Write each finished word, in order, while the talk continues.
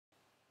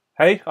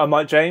Hey, I'm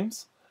Mike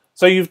James.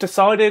 So you've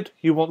decided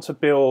you want to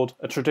build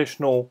a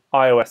traditional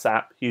iOS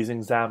app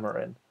using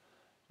Xamarin.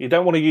 You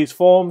don't want to use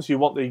forms, you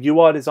want the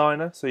UI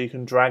designer so you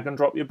can drag and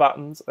drop your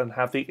buttons and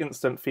have the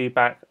instant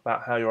feedback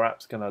about how your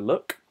app's going to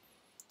look.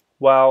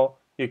 Well,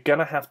 you're going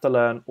to have to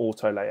learn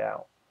auto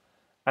layout.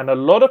 And a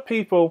lot of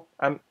people,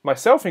 and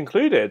myself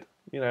included,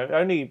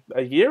 only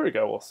a year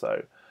ago or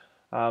so,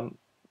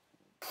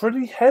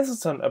 pretty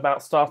hesitant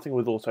about starting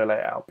with auto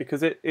layout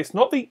because it's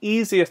not the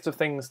easiest of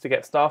things to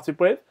get started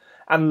with,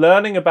 and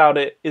learning about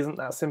it isn't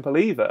that simple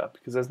either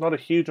because there's not a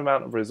huge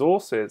amount of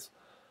resources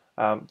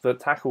that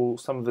tackle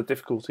some of the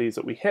difficulties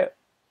that we hit.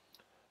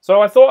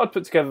 So I thought I'd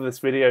put together this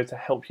video to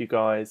help you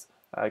guys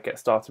get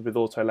started with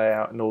auto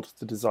layout in order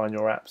to design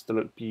your apps to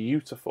look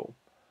beautiful.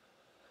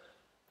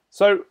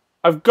 So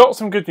I've got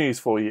some good news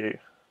for you.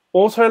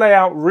 Auto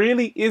layout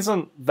really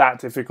isn't that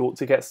difficult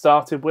to get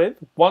started with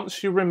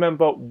once you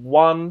remember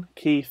one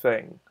key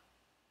thing.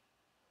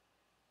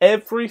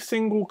 Every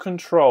single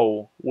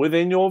control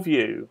within your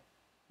view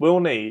will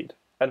need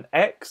an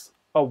X,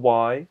 a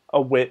Y,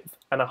 a width,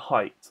 and a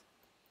height.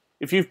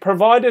 If you've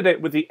provided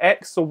it with the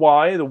X, the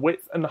Y, the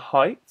width, and the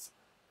height,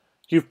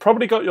 you've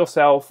probably got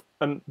yourself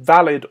a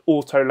valid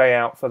auto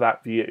layout for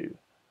that view.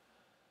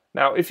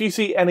 Now, if you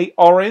see any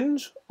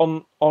orange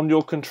on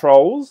your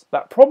controls,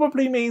 that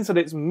probably means that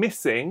it's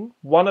missing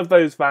one of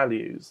those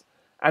values.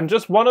 And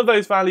just one of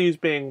those values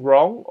being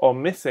wrong or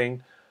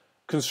missing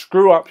can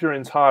screw up your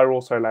entire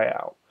auto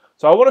layout.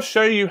 So I want to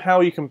show you how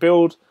you can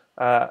build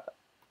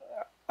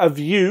a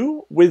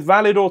view with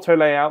valid auto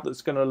layout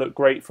that's going to look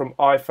great from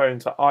iPhone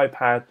to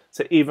iPad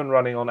to even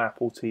running on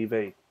Apple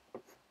TV.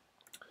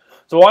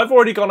 So I've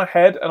already gone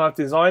ahead and I've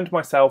designed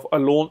myself a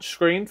launch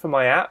screen for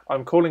my app.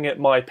 I'm calling it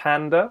My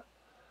Panda.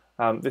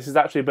 This is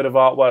actually a bit of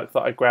artwork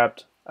that I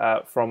grabbed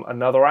from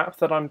another app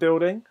that I'm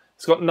building.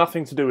 It's got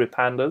nothing to do with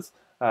pandas.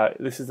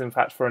 This is in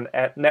fact for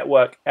a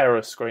network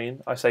error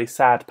screen. I say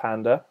sad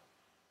panda,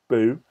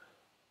 boo.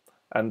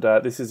 And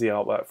this is the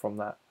artwork from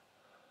that.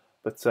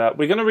 But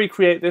we're going to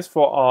recreate this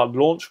for our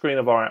launch screen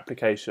of our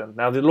application.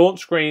 Now the launch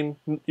screen,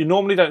 you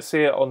normally don't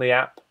see it on the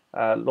app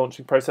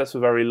launching process for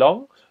very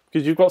long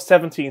because you've got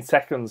 17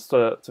 seconds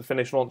to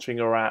finish launching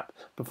your app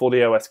before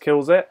the OS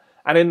kills it.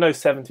 And in those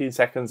 17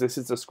 seconds, this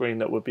is the screen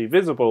that would be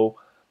visible,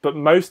 but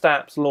most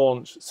apps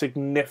launch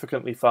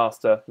significantly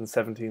faster than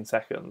 17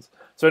 seconds.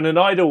 So in an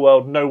ideal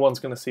world, no one's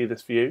going to see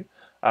this view,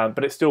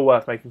 but it's still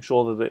worth making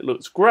sure that it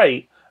looks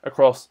great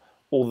across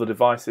all the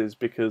devices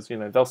because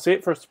they'll see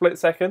it for a split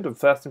second, and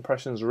first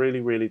impressions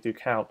really, really do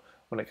count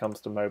when it comes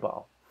to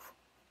mobile.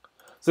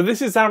 So this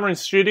is Xamarin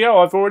Studio.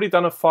 I've already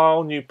done a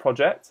file new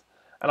project,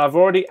 and I've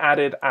already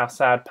added our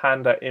sad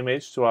panda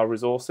image to our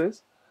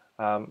resources.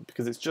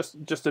 Because it's just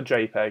a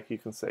JPEG, you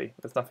can see.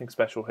 There's nothing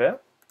special here.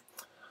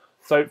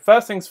 So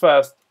first things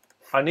first,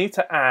 I need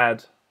to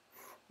add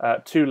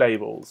two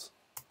labels.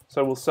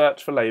 So we'll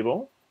search for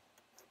label.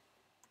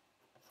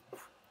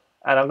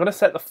 And I'm going to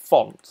set the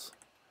font.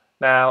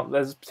 Now,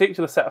 there's a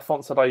particular set of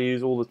fonts that I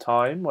use all the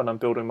time when I'm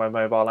building my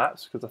mobile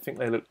apps because I think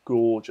they look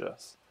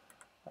gorgeous.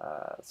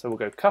 So we'll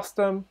go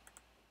custom.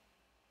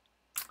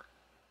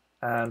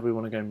 And we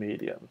want to go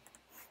medium.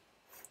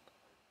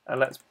 And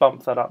let's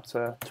bump that up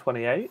to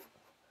 28.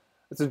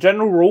 It's a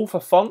general rule for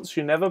fonts,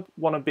 you never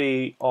want to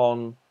be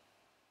on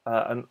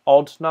an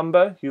odd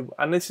number.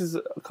 And this is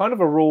kind of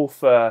a rule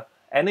for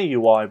any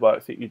UI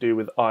work that you do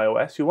with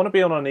iOS. You want to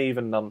be on an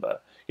even number.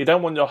 You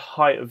don't want your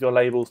height of your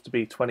labels to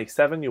be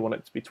 27, you want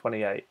it to be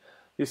 28.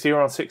 You see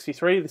we're on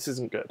 63, this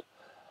isn't good.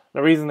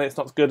 The reason that it's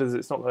not good is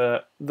it's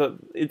not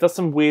it does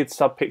some weird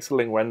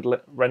subpixeling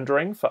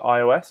rendering for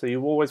iOS, so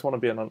you always want to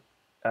be on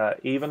an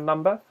even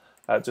number.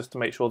 Just to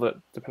make sure that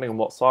depending on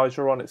what size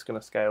you're on, it's going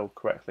to scale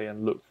correctly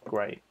and look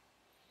great.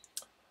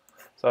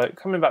 So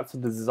coming back to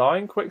the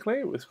design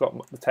quickly, we've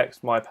got the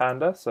text My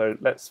Panda. So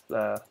let's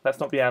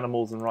not be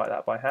animals and write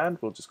that by hand.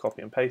 We'll just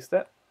copy and paste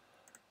it.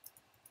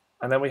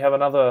 And then we have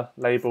another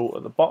label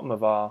at the bottom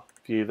of our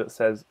view that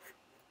says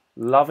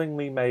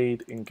Lovingly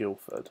Made in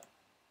Guildford,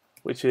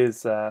 which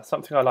is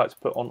something I like to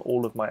put on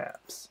all of my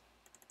apps.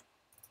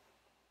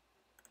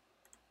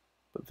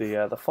 But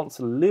the font's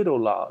a little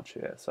large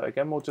here, so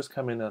again we'll just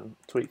come in and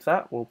tweak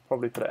that. We'll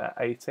probably put it at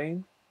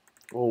 18,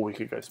 or we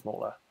could go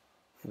smaller.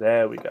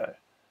 There we go.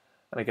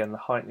 And again the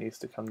height needs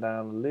to come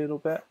down a little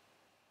bit.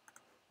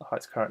 The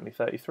height's currently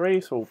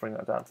 33, so we'll bring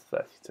that down to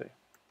 32.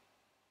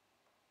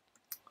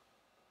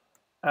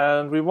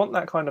 And we want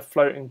that kind of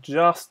floating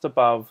just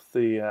above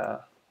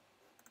the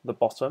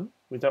bottom.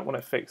 We don't want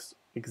it fixed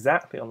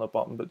exactly on the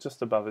bottom, but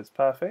just above is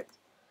perfect.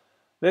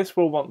 This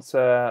we'll want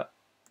to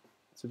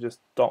just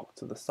dock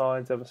to the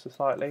sides ever so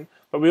slightly,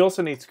 but we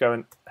also need to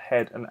go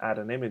ahead and add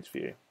an image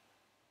view.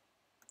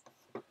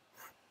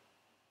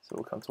 So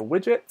we'll come to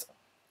widget,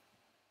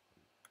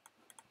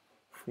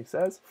 he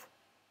says.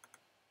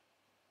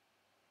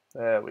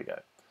 There we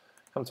go.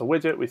 Come to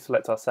widget, we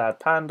select our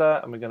sad panda,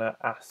 and we're going to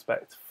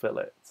aspect fill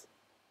it.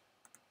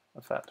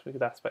 In fact, we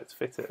could aspect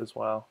fit it as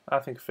well. I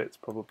think fit's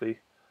probably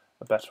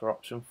a better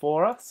option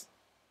for us.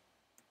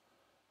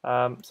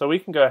 So we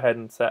can go ahead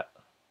and set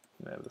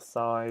the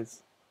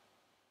size,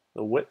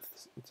 the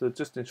width, to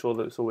just ensure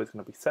that it's always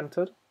going to be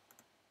centered.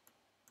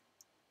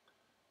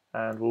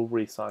 And we'll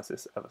resize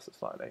this ever so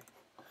slightly.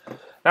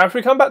 Now if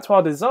we come back to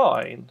our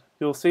design,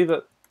 you'll see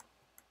that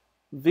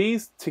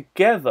these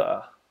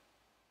together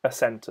are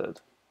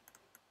centered.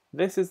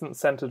 This isn't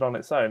centered on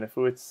its own. If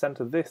we were to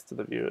center this to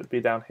the view, it would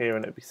be down here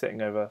and it would be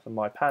sitting over the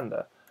My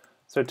Panda.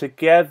 So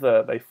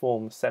together they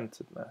form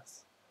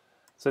centeredness.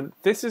 So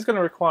this is going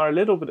to require a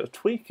little bit of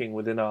tweaking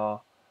within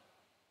our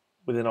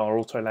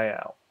auto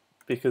layout,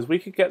 because we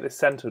could get this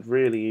centered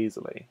really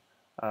easily.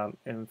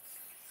 In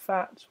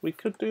fact, we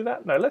could do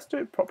that. No, let's do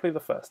it properly the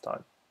first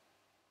time.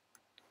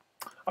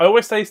 I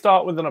always say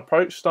start with an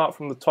approach, start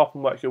from the top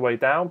and work your way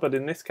down, but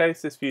in this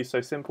case this view is so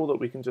simple that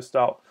we can just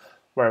start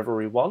wherever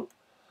we want.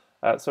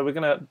 So we're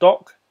going to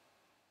dock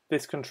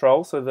this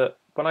control so that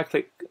when I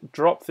click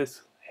drop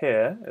this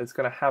here, it's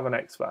going to have an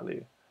X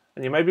value.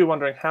 And you may be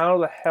wondering, how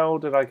the hell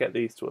did I get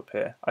these to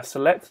appear? I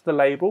select the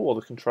label or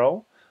the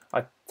control,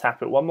 I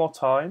tap it one more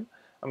time,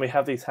 and we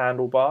have these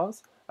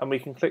handlebars, and we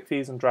can click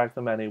these and drag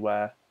them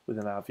anywhere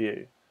within our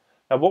view.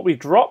 Now what we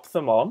drop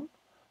them on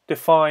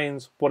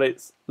defines what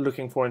it's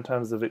looking for in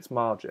terms of its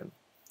margin.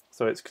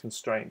 So it's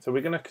constrained. So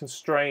we're going to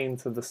constrain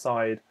to the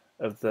side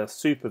of the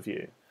super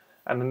view.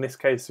 And in this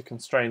case, the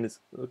constraint is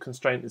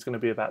going to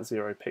be about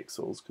 0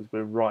 pixels because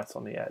we're right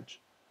on the edge.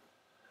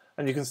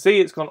 And you can see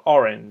it's gone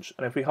orange.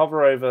 And if we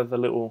hover over the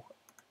little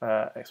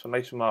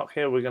exclamation mark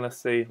here, we're going to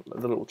see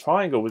the little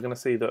triangle. We're going to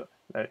see that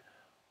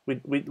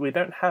we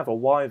don't have a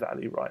Y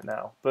value right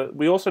now, but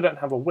we also don't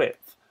have a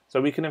width.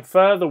 So we can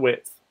infer the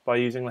width by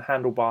using the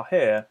handlebar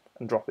here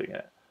and dropping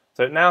it.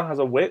 So it now has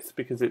a width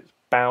because it's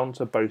bound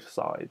to both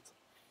sides.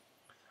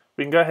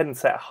 We can go ahead and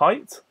set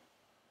height.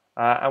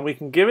 And we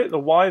can give it the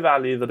Y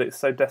value that it's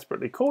so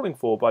desperately calling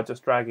for by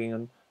just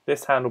dragging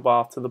this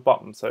handlebar to the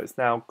bottom. So it's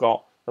now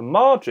got the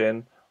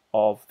margin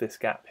of this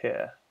gap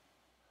here,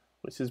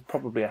 which is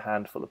probably a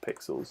handful of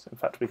pixels. In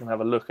fact, we can have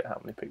a look at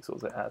how many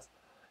pixels it has.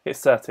 It's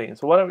 13.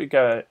 So why don't we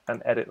go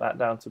and edit that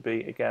down to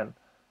be, again,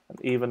 an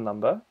even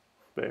number.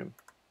 Boom.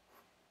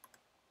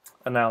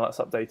 And now that's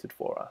updated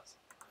for us.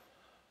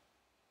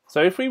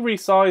 So if we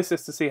resize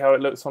this to see how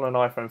it looks on an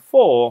iPhone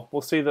 4,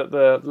 we'll see that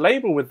the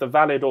label with the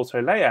valid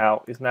auto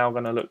layout is now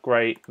going to look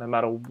great no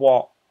matter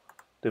what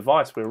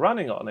device we're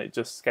running on. It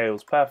just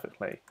scales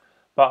perfectly.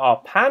 But our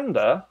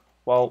Panda,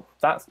 well,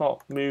 that's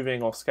not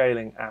moving or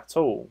scaling at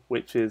all,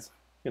 which is,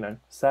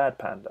 sad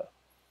Panda.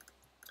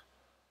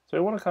 So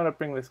we want to kind of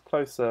bring this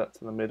closer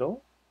to the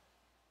middle.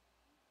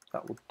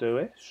 That will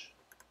do-ish.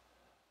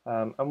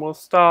 And we'll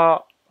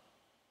start.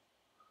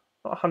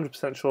 Not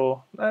 100%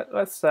 sure.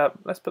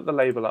 Let's put the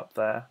label up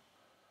there.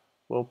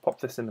 We'll pop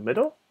this in the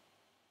middle.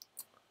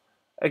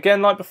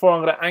 Again, like before,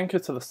 I'm going to anchor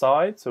to the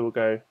side. So we'll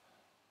go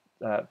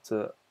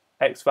to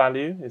X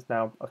value is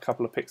now a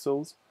couple of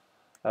pixels.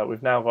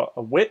 We've now got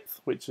a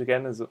width, which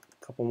again is a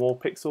couple more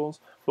pixels.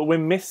 But we're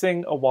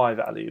missing a Y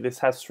value. This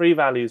has 3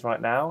 values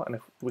right now. And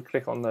if we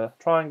click on the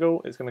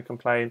triangle, it's going to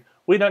complain,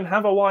 we don't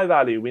have a Y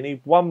value. We need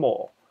one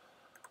more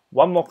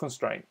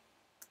constraint.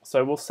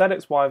 So we'll set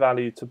its Y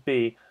value to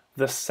be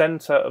the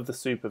center of the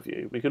super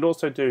view. We could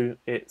also do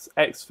its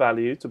X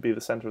value to be the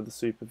center of the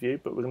super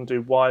view, but we're going to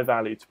do Y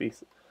value to be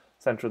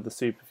center of the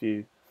super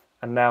view.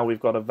 And now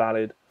we've got a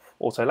valid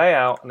auto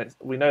layout, and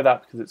we know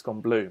that because it's gone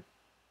blue.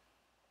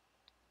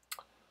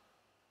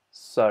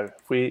 So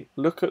if we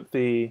look at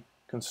the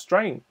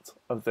constraint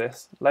of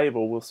this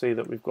label, we'll see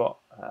that we've got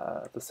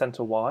the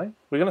center Y.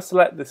 We're going to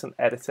select this and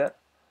edit it,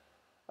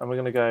 and we're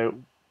going to go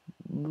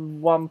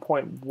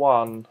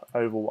 1.1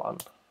 over 1.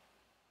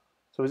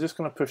 So we're just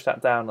going to push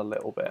that down a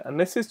little bit. And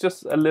this is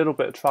just a little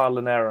bit of trial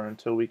and error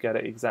until we get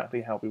it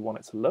exactly how we want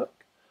it to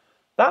look.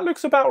 That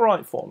looks about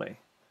right for me.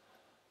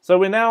 So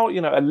we're now,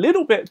 a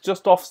little bit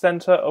just off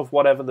center of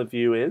whatever the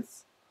view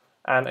is.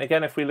 And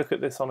again, if we look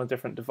at this on a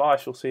different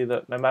device, you'll see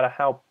that no matter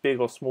how big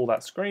or small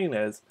that screen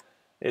is,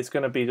 it's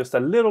going to be just a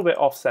little bit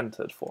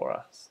off-centered for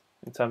us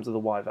in terms of the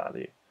Y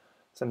value.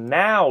 So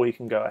now we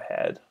can go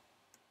ahead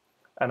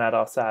and add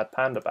our sad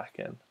panda back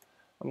in.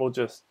 And we'll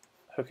just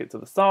hook it to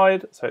the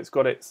side. So it's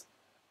got its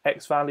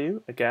X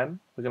value. Again,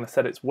 we're going to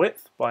set its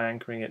width by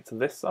anchoring it to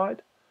this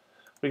side.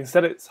 We can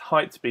set its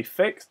height to be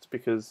fixed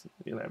because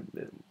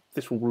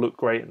this will look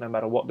great no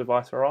matter what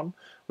device we're on.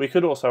 We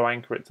could also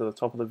anchor it to the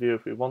top of the view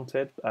if we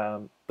wanted,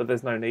 but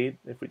there's no need.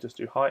 If we just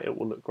do height, it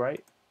will look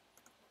great.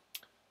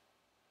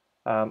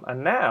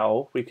 And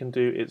now we can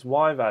do its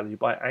Y value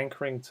by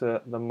anchoring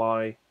to the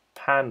My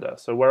Panda.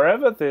 So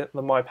wherever the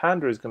My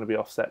Panda is going to be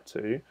offset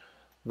to,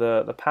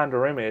 the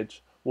Panda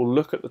image will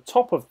look at the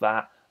top of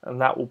that,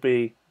 and that will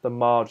be the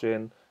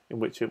margin in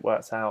which it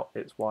works out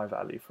its Y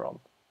value from.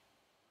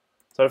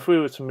 So if we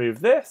were to move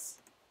this,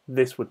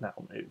 this would now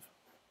move.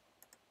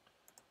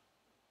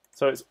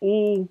 So it's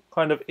all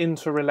kind of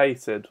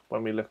interrelated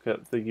when we look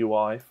at the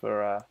UI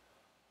for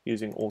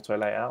using auto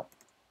layout.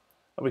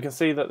 And we can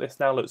see that this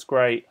now looks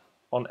great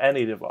on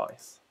any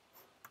device.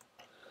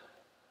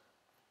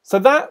 So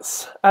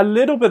that's a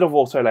little bit of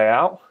auto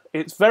layout.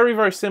 It's very,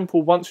 very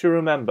simple once you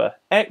remember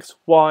X,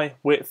 Y,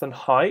 width and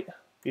height.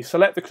 You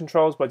select the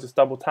controls by just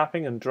double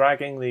tapping and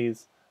dragging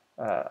these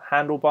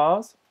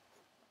handlebars.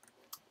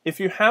 If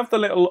you have the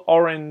little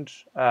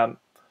orange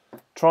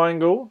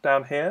triangle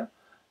down here,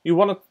 you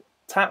want to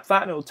tap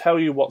that and it will tell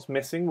you what's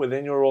missing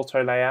within your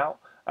auto layout.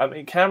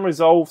 It can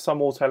resolve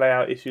some auto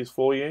layout issues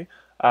for you.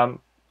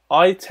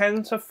 I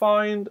tend to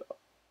find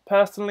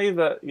personally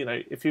that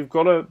if you've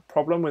got a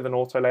problem with an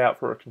auto layout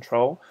for a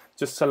control,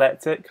 just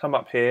select it, come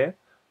up here,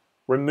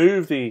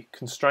 remove the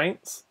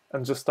constraints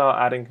and just start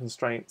adding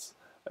constraints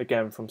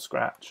again from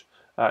scratch,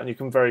 and you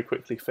can very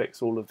quickly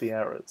fix all of the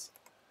errors.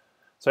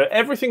 So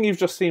everything you've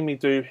just seen me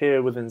do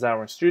here within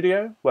Xamarin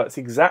Studio works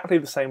exactly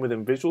the same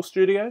within Visual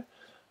Studio.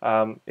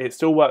 It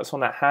still works on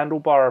that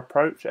handlebar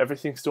approach.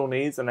 Everything still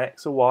needs an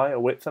X, a Y, a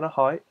width and a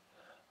height.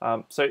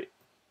 So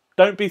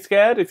don't be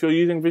scared if you're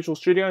using Visual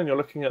Studio and you're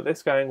looking at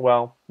this going,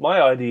 well,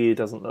 my IDE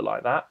doesn't look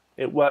like that.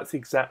 It works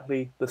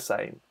exactly the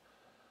same.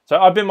 So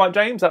I've been Mike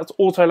James, that's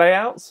Auto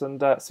Layouts,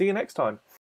 and see you next time.